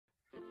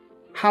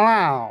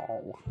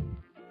Hello.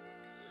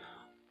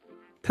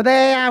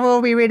 Today I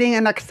will be reading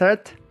an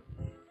excerpt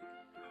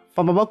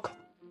from a book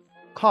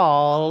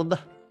called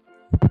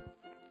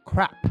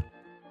Crap.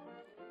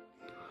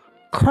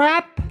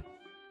 Crap.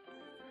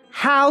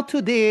 How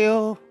to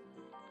deal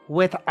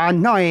with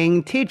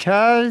annoying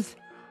teachers,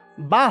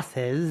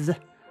 bosses,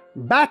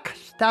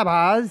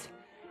 backstabbers,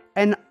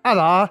 and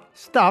other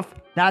stuff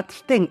that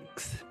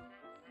stinks.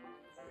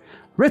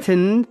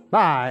 Written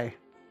by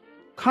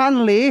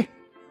Conley,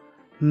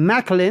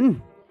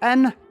 Macklin,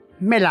 and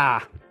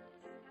Miller.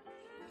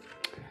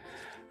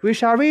 We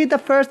shall read the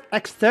first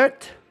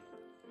excerpt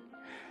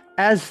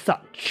as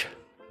such.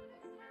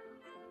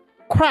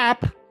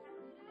 Crap.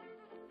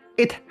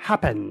 It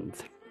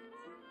happens.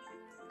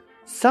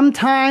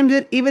 Sometimes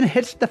it even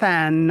hits the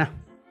fan.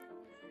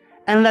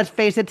 And let's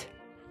face it,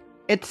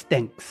 it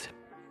stinks.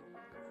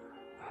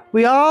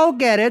 We all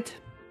get it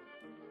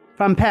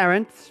from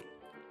parents,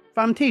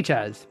 from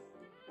teachers,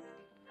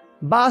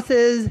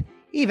 bosses,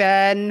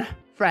 even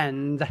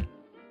friends.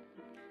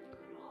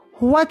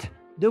 What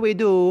do we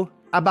do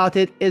about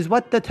it is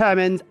what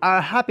determines our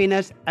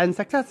happiness and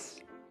success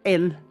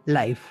in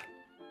life.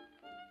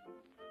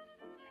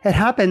 It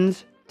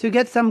happens to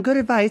get some good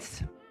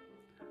advice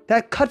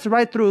that cuts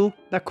right through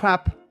the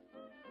crap.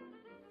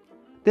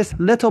 This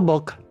little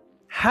book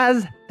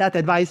has that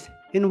advice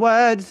in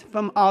words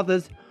from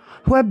authors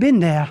who have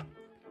been there,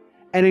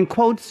 and in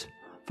quotes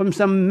from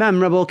some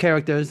memorable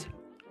characters,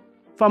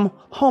 from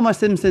Homer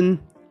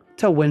Simpson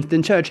to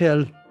Winston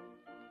Churchill.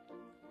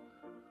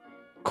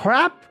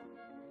 Crap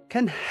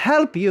can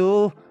help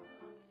you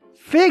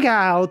figure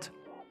out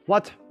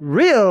what's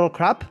real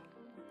crap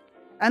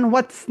and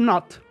what's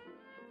not,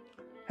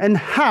 and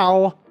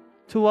how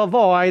to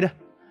avoid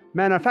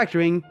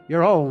manufacturing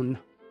your own.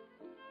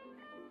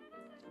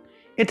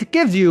 It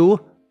gives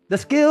you the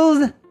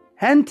skills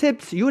and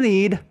tips you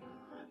need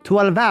to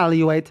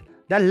evaluate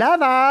the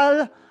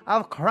level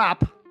of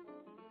crap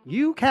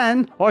you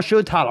can or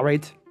should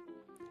tolerate.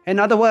 In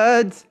other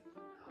words,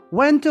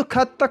 when to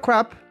cut the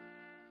crap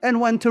and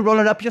when to roll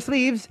it up your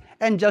sleeves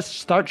and just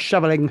start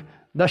shoveling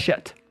the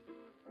shit.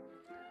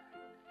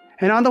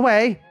 And on the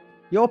way,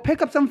 you'll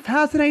pick up some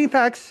fascinating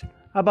facts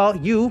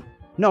about you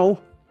know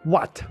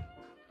what.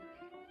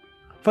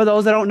 For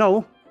those that don't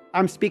know,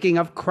 I'm speaking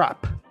of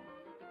crap.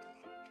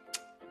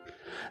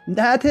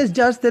 That is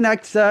just an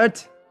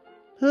excerpt.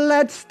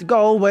 Let's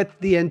go with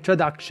the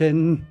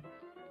introduction.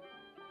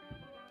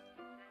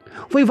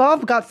 We've all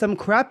got some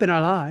crap in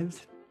our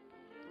lives.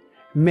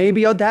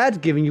 Maybe your dad's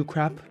giving you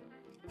crap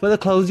for the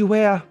clothes you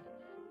wear.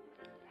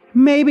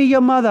 Maybe your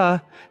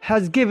mother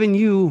has given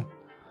you...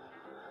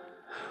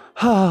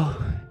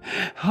 I'm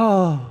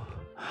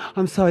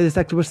sorry, this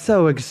actor was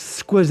so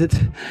exquisite.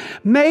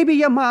 Maybe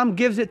your mom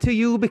gives it to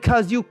you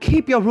because you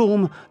keep your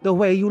room the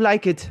way you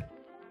like it.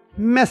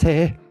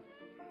 Messy.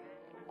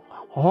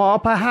 Or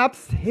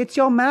perhaps it's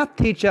your math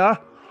teacher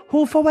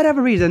who, for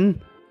whatever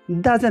reason,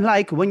 doesn't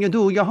like when you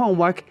do your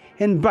homework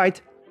in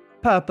bright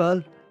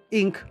purple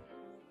ink.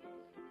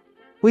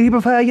 Would you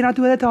prefer you not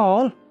do it at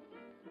all?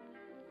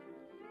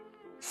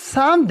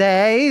 Some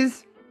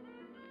days,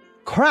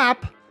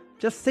 crap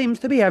just seems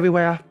to be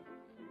everywhere.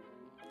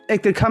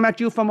 It could come at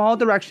you from all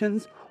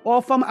directions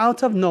or from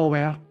out of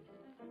nowhere.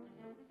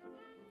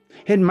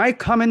 It might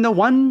come in the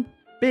one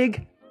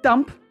big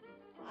dump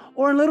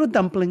or in little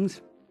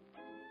dumplings.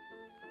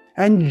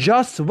 And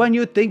just when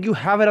you think you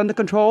have it under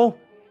control,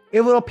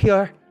 it will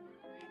appear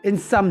in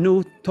some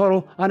new,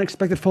 total,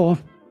 unexpected form.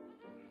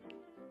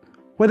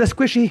 Whether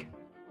squishy,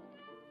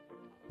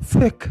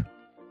 thick,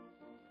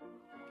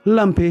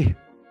 lumpy,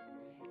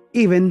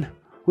 even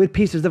with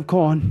pieces of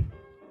corn.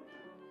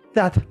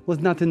 That was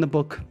not in the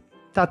book.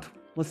 That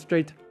was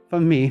straight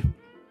from me.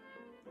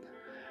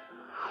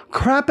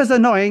 Crap is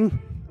annoying,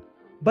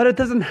 but it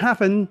doesn't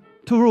happen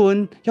to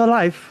ruin your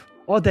life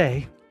or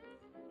day.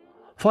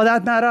 For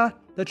that matter,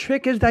 the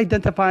trick is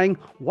identifying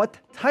what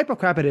type of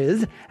crap it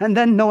is and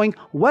then knowing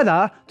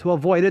whether to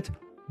avoid it,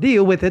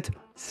 deal with it,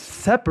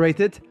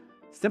 separate it,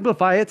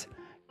 simplify it,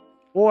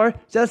 or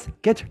just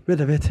get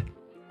rid of it.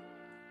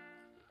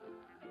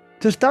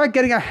 To start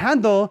getting a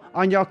handle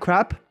on your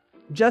crap,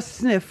 just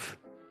sniff,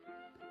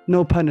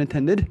 no pun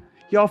intended,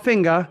 your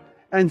finger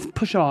and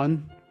push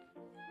on.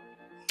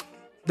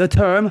 The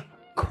term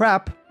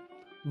crap,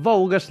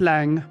 vulgar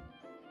slang,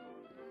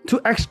 to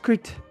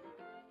excrete,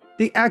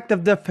 the act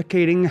of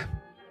defecating,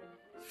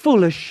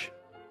 foolish,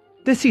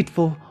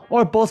 deceitful,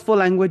 or boastful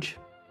language,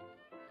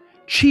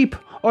 cheap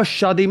or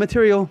shoddy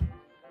material,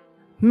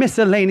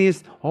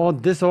 miscellaneous or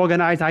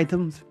disorganized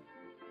items,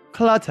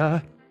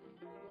 clutter,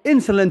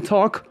 insolent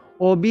talk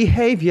or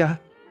behavior,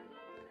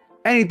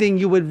 anything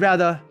you would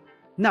rather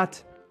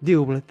not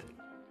deal with.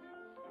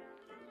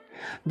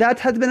 That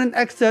has been an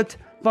excerpt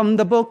from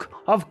the book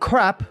of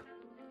Crap.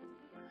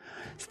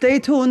 Stay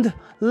tuned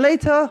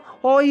later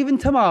or even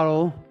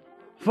tomorrow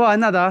for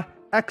another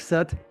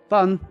excerpt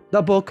from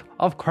the book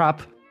of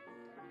Crap.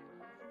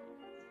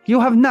 You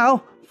have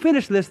now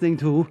finished listening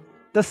to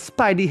the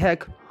Spidey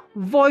Heck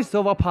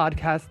voiceover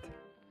podcast.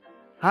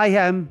 I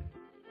am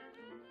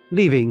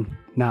leaving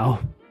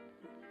now.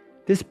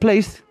 This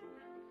place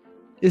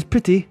is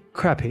pretty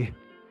crappy.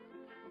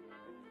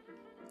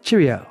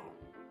 Cheerio.